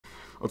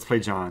Let's play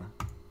John.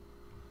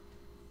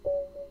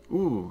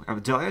 Ooh,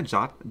 did I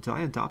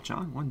adopt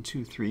John? 1,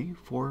 2, 3,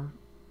 4,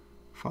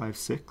 5,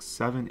 6,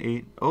 7,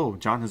 8. Oh,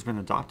 John has been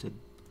adopted.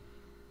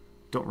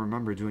 Don't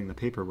remember doing the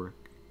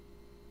paperwork.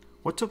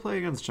 What to play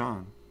against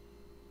John?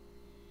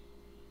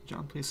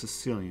 John plays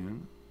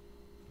Sicilian.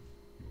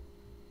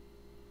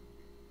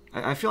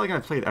 I feel like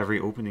I've played every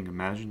opening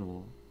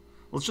imaginable.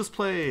 Let's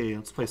play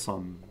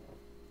some.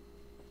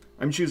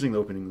 I'm choosing the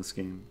opening of this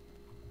game.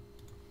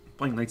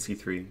 Playing Knight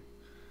C3.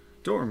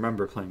 Don't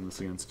remember playing this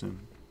against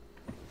him.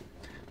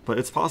 But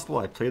it's possible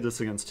I played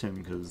this against him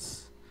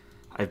because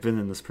I've been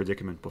in this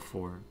predicament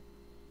before.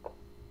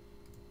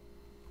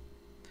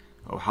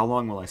 Oh, how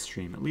long will I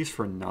stream? At least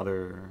for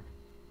another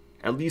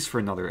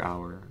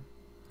hour.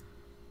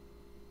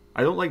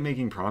 I don't like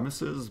making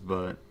promises,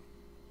 but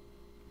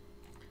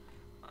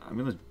I'm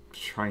gonna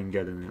try and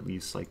get in at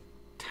least like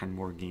 10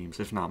 more games,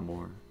 if not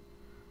more.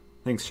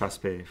 Thanks,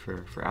 Chespe,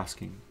 for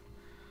asking.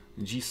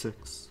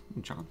 G6.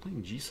 John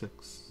playing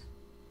G6.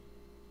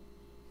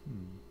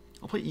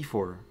 I'll play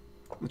E4.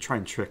 I'm gonna try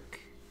and trick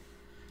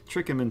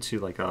him into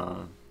like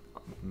a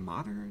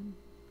modern.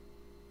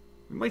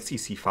 We might see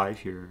C5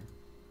 here.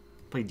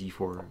 Play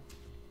D4.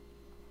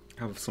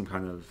 Have some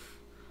kind of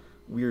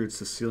weird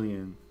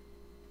Sicilian.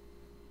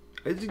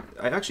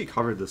 I actually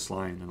covered this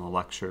line in a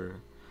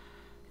lecture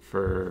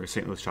for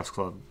St. Louis Chess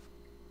Club.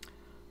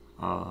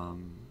 What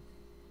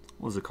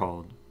was it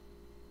called?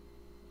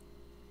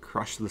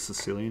 Crush the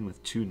Sicilian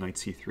with 2 Knight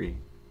C3.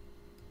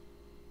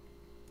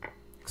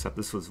 Except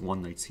this was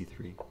 1 Knight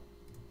C3.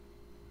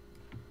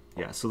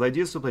 Yeah, so the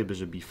idea is to play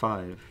Bishop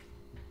B5,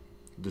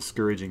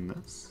 discouraging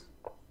this,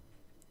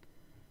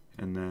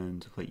 and then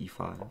to play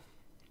E5.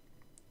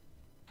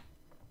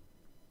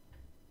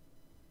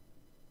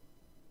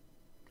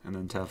 And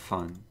then to have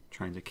fun,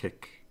 trying to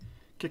kick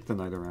the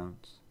knight around.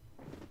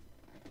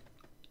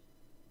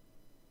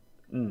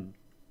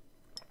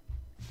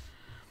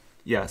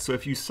 Yeah, so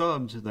if you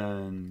subbed,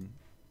 then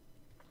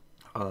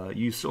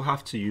you still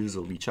have to use a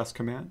lichess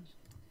command.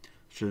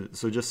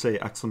 So just say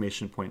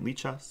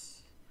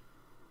 !lichess,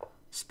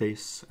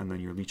 space, and then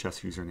your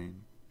lichess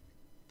username.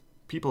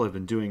 People have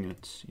been doing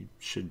it. You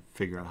should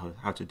figure out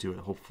how to do it,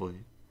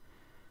 hopefully.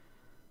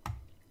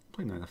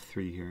 Play knight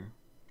f3 here.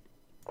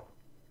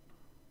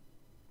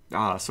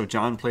 Ah, so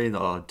John played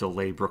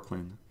Delay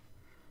Brooklyn.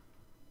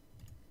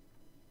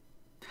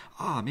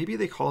 Ah, maybe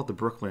they call it the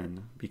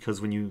Brooklyn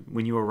because when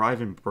you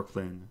arrive in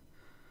Brooklyn,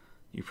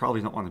 you probably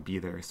don't want to be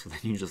there, so then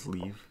you just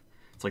leave.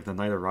 It's like the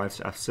knight arrives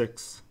to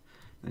f6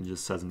 and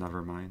just says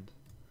never mind.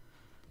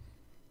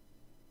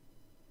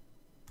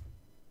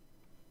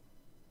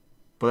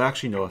 But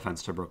actually, no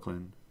offense to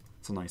Brooklyn.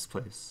 It's a nice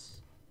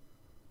place.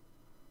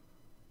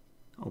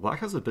 Oh, black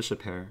has a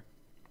bishop pair.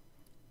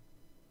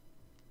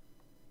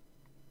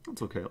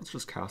 That's okay, let's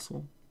just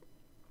castle.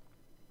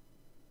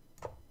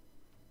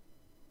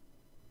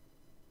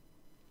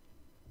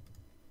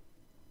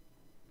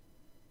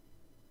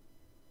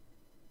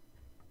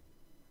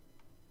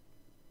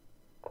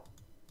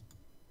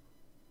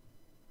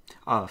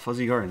 Ah,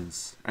 Fuzzy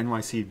Gardens.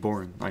 NYC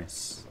born.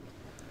 Nice.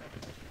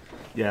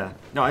 Yeah.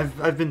 No,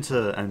 I've been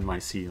to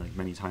NYC like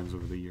many times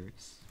over the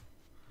years.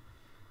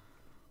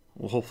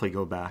 We'll hopefully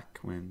go back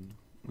when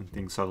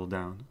things settle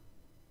down.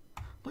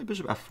 Play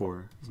Bishop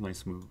F4. It's a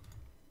nice move.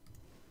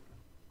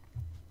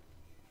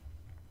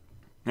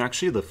 And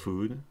actually, the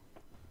food.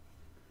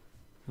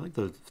 I like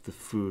the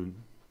food,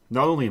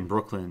 not only in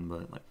Brooklyn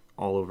but like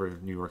all over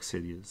New York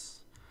City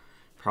is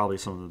probably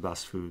some of the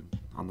best food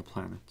on the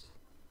planet.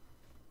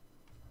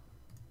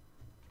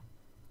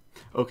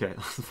 Okay,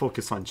 let's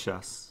focus on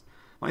chess.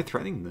 Am I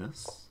threatening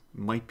this?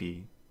 Might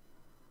be.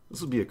 This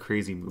would be a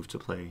crazy move to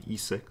play.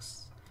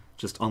 E6,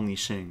 just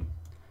unleashing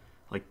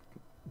like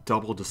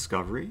double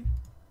discovery.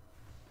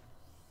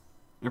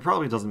 It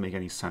probably doesn't make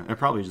any sense. It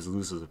probably just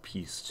loses a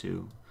piece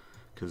too,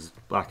 because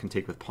black can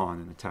take with pawn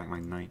and attack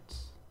my knight.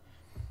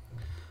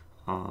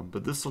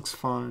 But this looks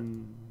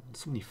fun.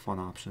 So many fun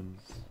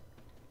options.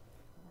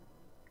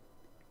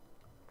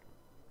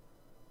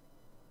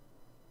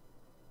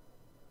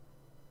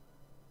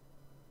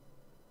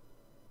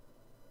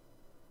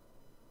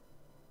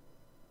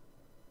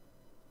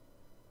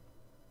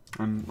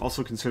 I'm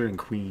also considering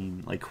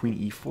queen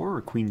e4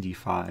 or queen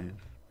d5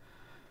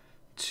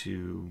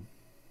 to.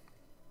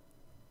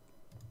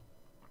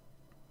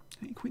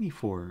 I think queen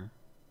e4.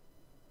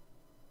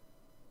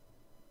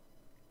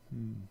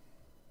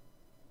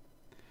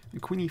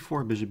 Queen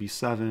e4, bishop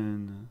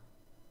b7.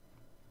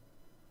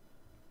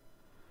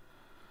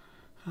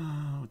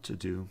 What to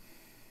do?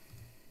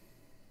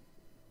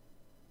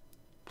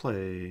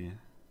 Play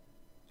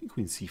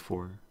queen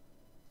c4.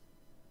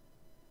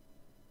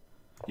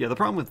 Yeah, the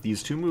problem with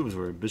these two moves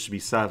were bishop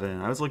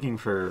e7. I was looking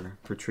for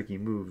tricky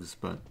moves,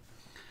 but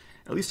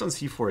at least on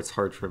c4 it's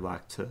hard for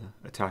black to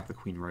attack the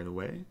queen right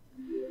away.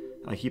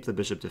 I keep the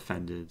bishop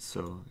defended,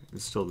 so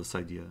it's still this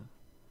idea,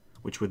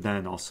 which would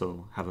then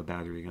also have a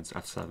battery against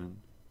f7.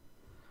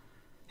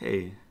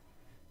 Hey,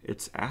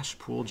 it's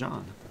Ashpool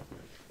John.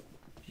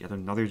 Yet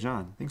another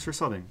John. Thanks for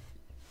subbing.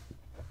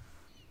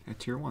 At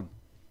tier 1.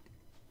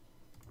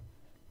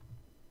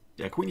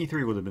 Yeah, queen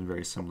e3 would have been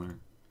very similar.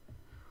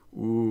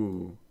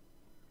 Ooh.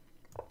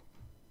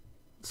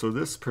 So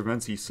this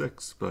prevents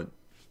e6, but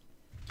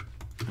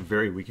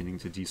very weakening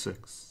to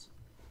d6.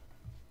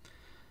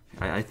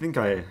 I think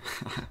I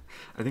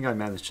I think I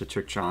managed to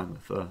trick John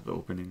with the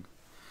opening.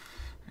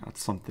 Got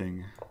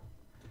something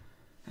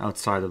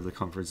outside of the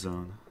comfort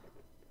zone.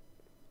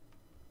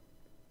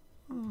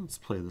 Let's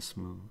play this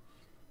move.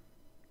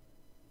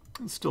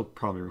 It still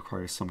probably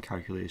requires some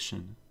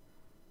calculation,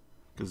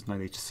 because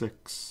knight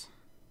h6.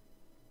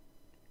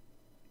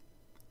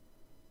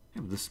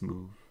 And this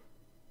move.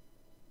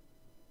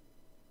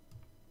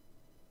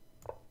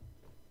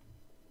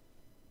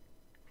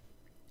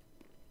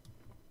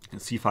 And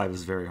c5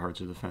 is very hard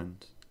to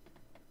defend.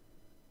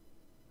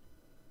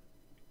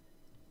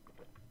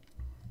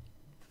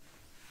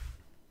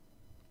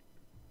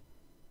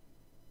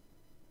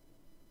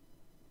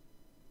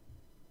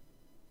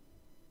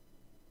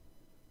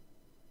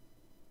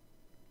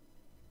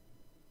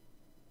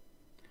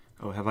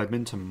 Oh, have I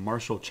been to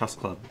Marshall Chess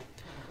Club?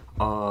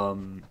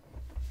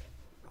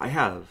 I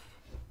have.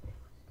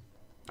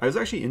 I was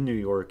actually in New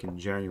York in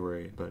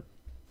January, but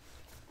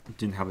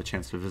didn't have a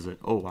chance to visit.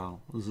 Oh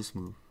wow, what is this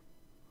move?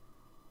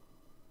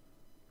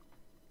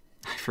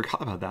 I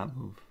forgot about that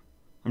move.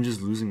 I'm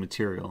just losing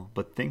material,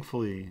 but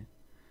thankfully...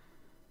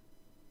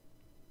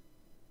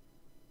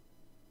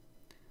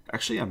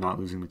 Actually, I'm not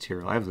losing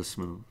material. I have this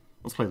move.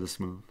 Let's play this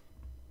move.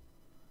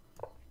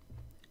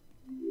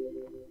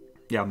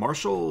 Yeah,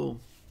 Marshall,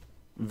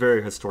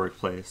 very historic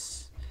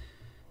place.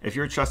 If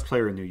you're a chess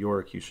player in New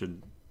York, you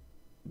should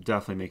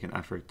definitely make an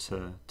effort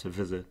to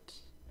visit.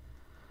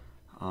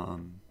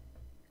 And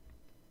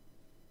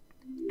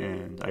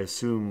I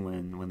assume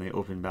when they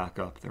open back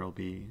up, there'll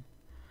be...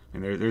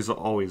 And there's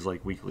always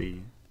like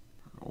weekly,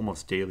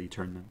 almost daily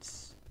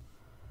tournaments.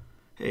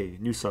 Hey,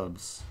 new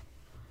subs.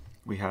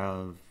 We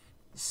have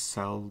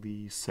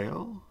Sally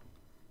Sale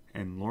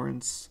and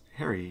Lawrence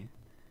Harry.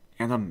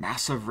 And a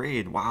massive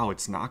raid. Wow,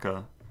 it's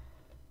Naka.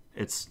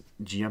 It's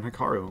GM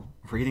Hikaru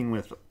raiding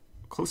with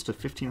close to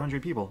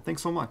 1,500 people.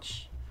 Thanks so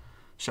much.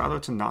 Shout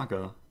out to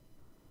Naka.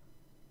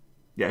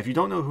 Yeah, if you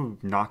don't know who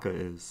Naka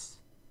is,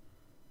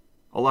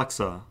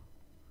 Alexa,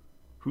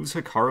 who's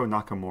Hikaru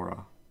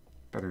Nakamura?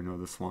 Better know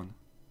this one.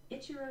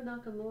 Hikaru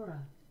Nakamura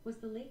was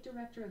the late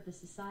director of the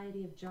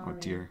Society of Jare, oh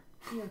dear.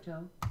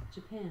 Kyoto,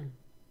 Japan.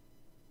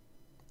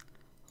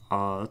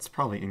 That's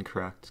probably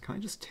incorrect. Can I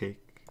just take?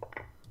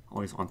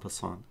 Always en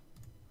passant.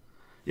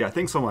 Yeah,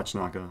 thanks so much,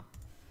 Naka.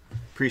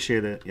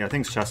 Appreciate it. Yeah,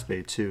 thanks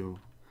Chessbait too.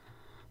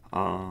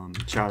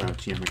 Shout out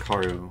GM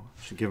Hikaru.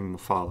 Should give him a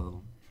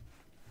follow.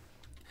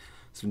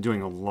 He's been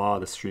doing a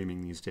lot of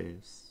streaming these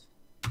days.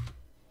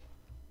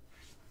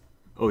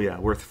 Oh yeah,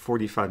 worth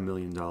 $45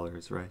 million,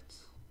 right?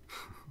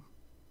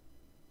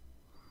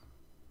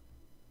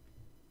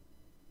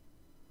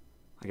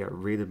 I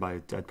got raided by a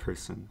dead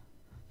person.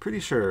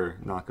 Pretty sure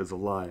Naka's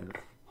alive,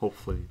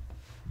 hopefully.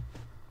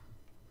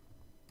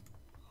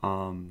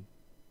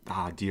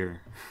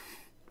 Dear.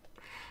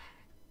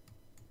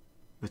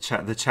 The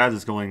chat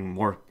is going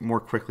more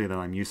quickly than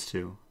I'm used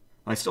to.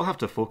 I still have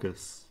to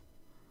focus.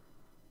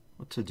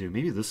 What to do?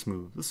 Maybe this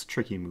move. This is a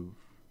tricky move.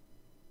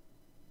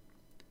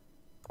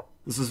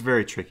 This is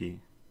very tricky.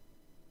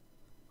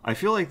 I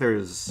feel like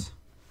there's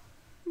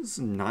a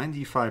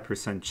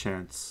 95%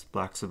 chance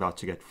Black's about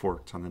to get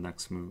forked on the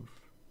next move.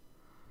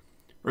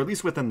 Or at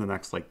least within the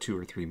next like 2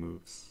 or 3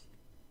 moves.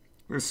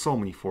 There's so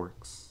many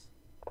forks.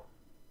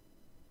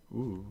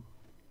 Ooh.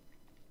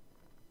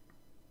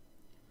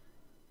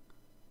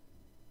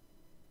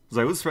 Because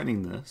I was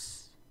threatening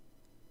this.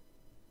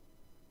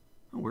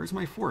 Oh, where's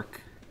my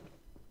fork?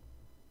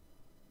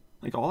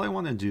 Like, all I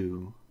want to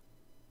do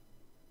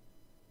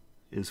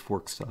is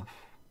fork stuff.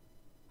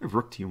 I have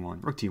Rook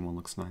T1. Rook T1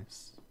 looks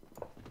nice.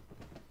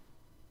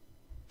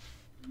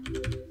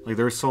 Like,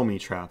 there are so many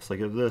traps.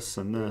 Like, if this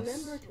and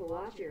this. Remember to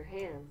wash your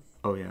hands.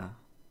 Oh, yeah.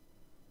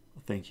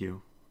 Thank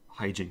you.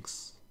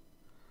 Hijinks.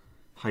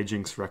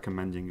 Hijinks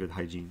recommending good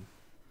hygiene.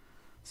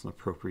 It's an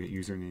appropriate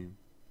username.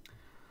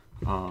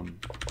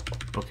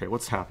 Okay,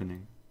 what's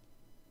happening?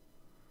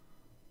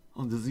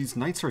 Oh, these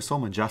knights are so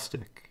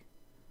majestic.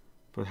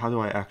 But how do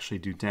I actually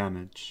do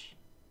damage?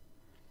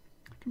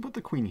 I can put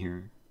the queen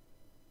here.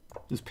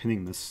 Just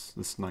pinning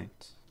this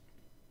knight.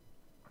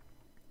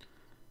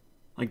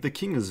 Like, the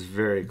king is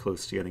very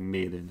close to getting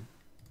mated.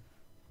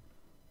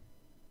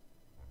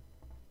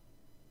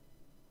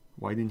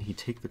 Why didn't he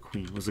take the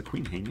queen? Was the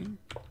queen hanging?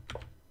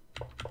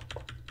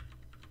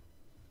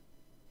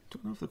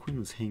 Don't know if the queen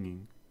was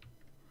hanging.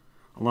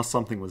 Unless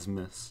something was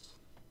missed.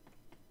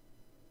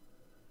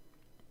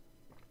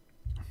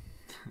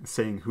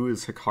 Saying who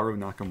is Hikaru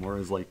Nakamura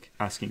is like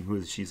asking who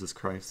is Jesus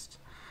Christ.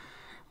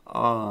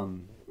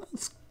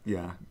 That's,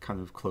 yeah,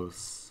 kind of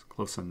close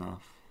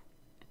enough.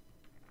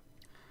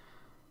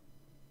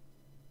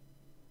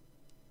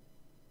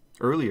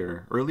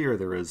 Earlier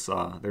there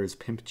was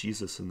Pimp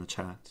Jesus in the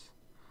chat.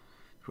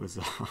 Who was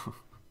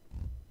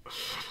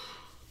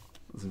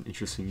was an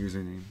interesting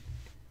username.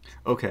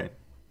 Okay.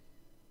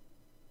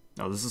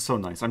 Oh, this is so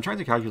nice. I'm trying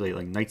to calculate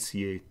like knight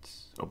c8.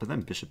 Oh, but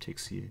then bishop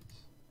takes c8.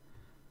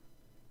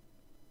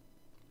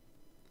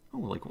 Oh,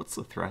 like what's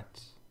the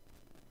threat?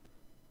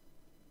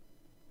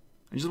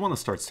 I just want to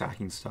start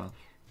stacking stuff.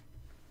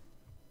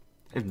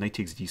 I have knight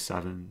takes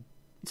d7.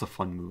 It's a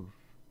fun move.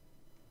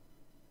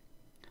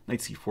 Knight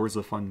c4 is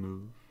a fun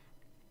move.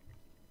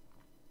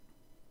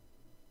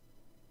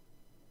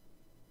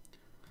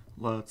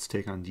 Let's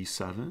take on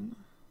d7.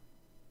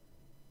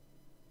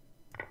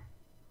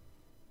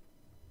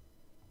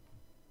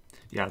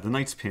 Yeah, the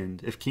knight's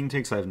pinned. If king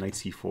takes, I have knight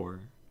c4.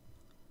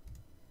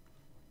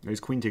 There's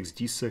queen takes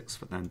d6,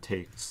 but then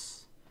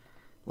takes.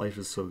 Life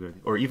is so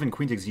good. Or even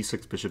queen takes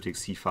d6, bishop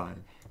takes c5.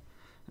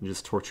 And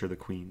just torture the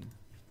queen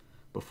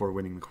before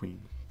winning the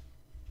queen.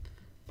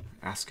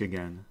 Ask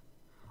again.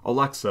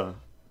 Alexa,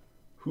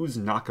 who's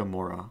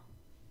Nakamura?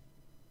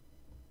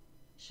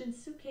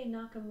 Shinsuke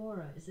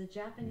Nakamura is a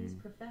Japanese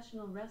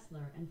professional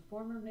wrestler and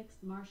former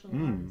mixed martial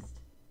artist.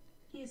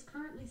 He is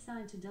currently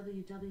signed to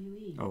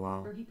WWE,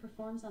 where he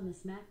performs on the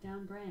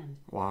SmackDown brand.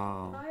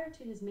 Wow. Prior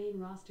to his main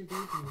roster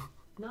debut,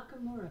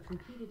 Nakamura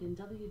competed in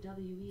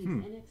WWE's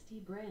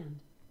NXT brand,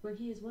 where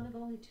he is one of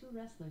only 2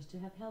 wrestlers to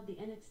have held the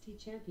NXT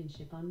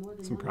Championship on more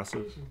than one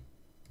occasion.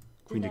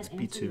 Queen Did takes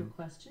that answer your b2.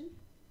 question?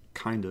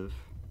 Kind of.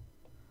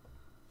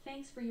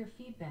 Thanks for your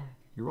feedback.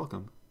 You're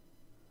welcome.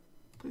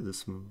 Play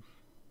this move.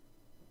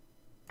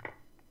 That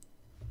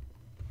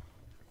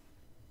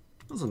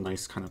was a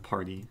nice kind of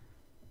party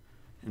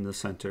in the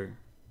center.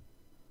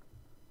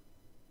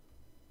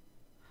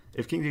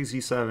 If king takes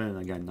e7,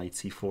 again, knight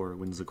c4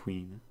 wins the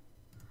queen.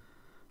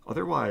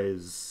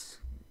 Otherwise,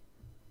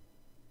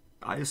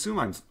 I assume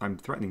I'm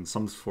threatening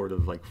some sort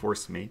of like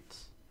force mate.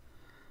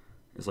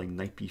 There's like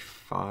knight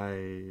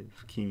b5,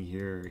 king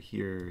here,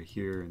 here,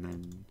 here, and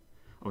then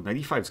knight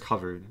e5 is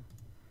covered.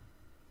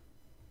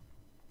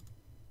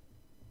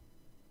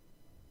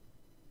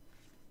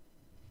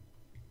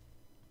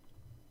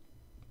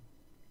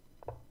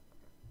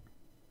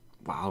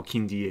 Wow,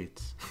 king d8.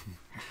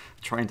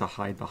 Trying to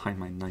hide behind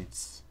my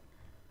knights.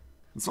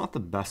 It's not the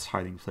best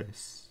hiding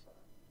place.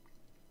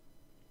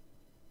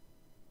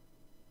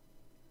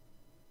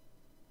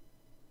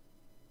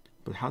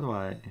 But how do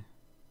I...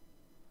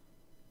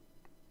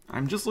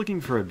 I'm just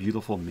looking for a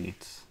beautiful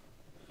mate.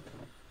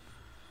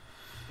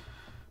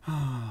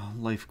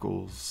 Life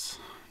goals.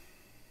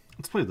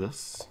 Let's play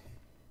this.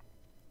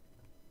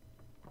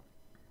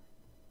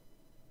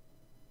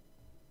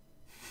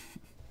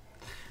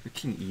 Or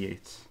king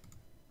e8.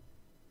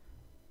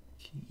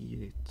 King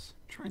e8. I'm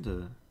trying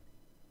to...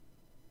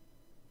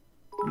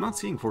 I'm not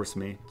seeing force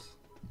mate.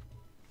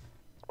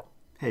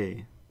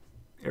 Hey,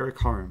 Eric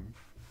Harm.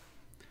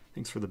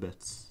 Thanks for the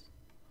bits.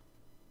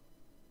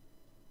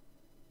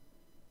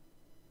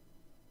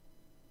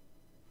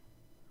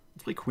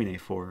 Let's play queen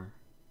a4.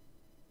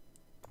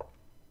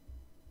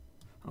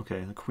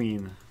 Okay, the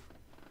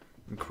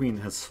queen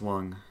has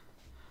swung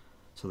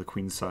to the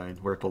queen side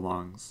where it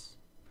belongs.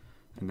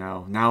 And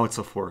now it's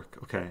a fork.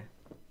 Okay.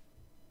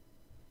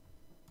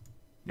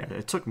 Yeah,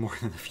 it took more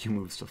than a few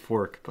moves to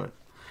fork, but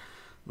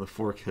the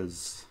fork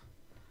has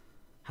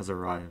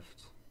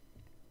arrived.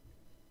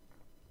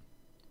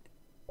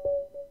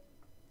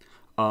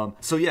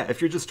 So yeah,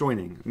 if you're just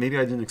joining, maybe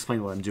I didn't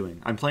explain what I'm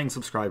doing. I'm playing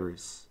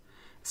subscribers,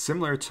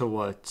 similar to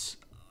what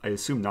I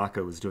assume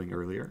Naka was doing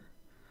earlier.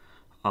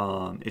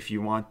 If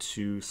you want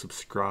to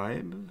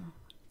subscribe,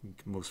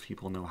 most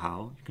people know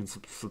how. You can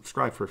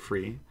subscribe for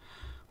free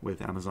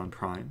with Amazon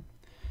Prime.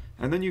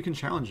 And then you can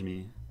challenge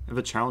me. I have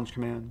a challenge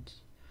command.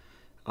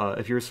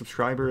 If you're a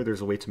subscriber,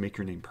 there's a way to make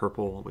your name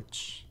purple,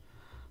 which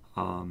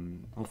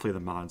hopefully the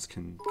mods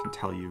can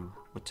tell you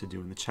what to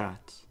do in the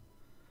chat.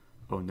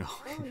 Oh no.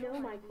 Oh no,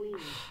 my queen.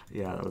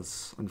 Yeah, that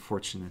was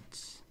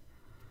unfortunate.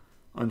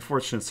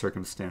 Unfortunate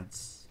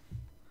circumstance.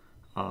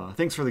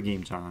 Thanks for the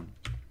game, John.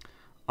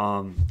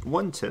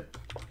 One tip.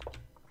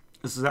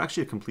 This is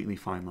actually a completely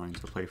fine line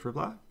to play for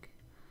black.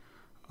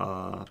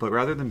 But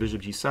rather than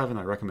bishop g7,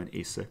 I recommend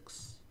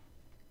a6.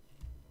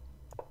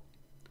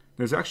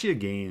 There's actually a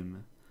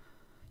game.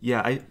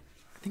 Yeah, I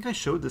think I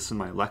showed this in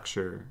my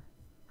lecture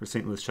for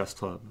St. Louis Chess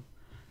Club.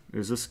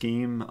 There's this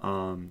game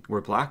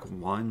where black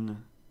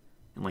won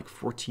in like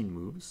 14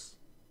 moves.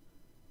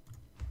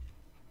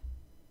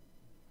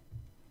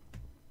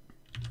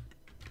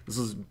 This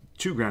is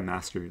 2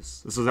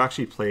 grandmasters. This was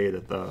actually played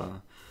at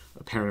the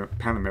Pan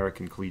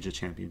American Collegiate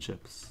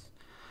Championships.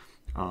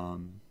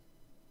 And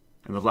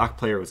the black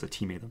player was a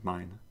teammate of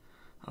mine,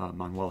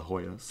 Manuel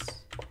Hoyos.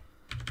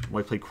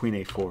 White played queen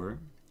a4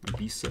 and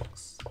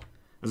b6.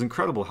 It was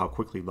incredible how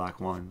quickly black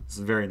won. This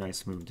is a very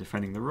nice move,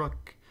 defending the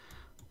rook,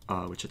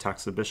 which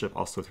attacks the bishop,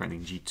 also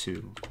threatening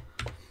g2.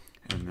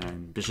 And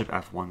then bishop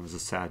f1 was a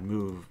sad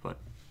move, but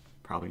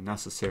probably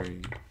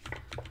necessary.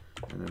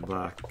 And then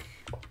black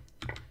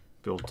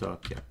built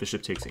up. Yeah,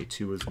 bishop takes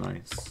a2 was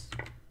nice.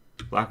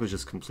 Black was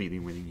just completely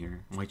winning here.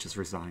 White just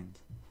resigned.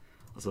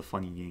 It was a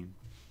funny game.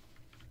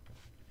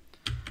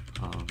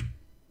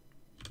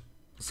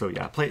 So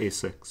yeah, play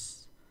a6.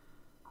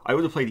 I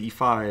would have played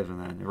e5,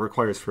 and then it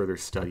requires further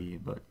study,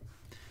 but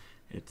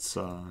it's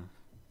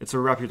It's a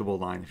reputable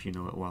line if you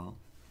know it well.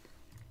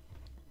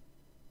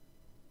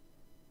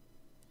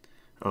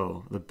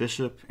 Oh, the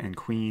bishop and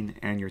queen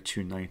and your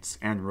 2 knights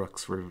and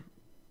rooks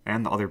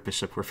and the other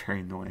bishop were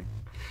very annoying.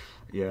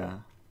 Yeah,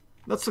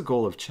 that's the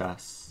goal of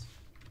chess,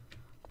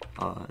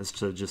 is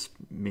to just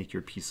make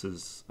your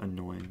pieces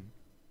annoying.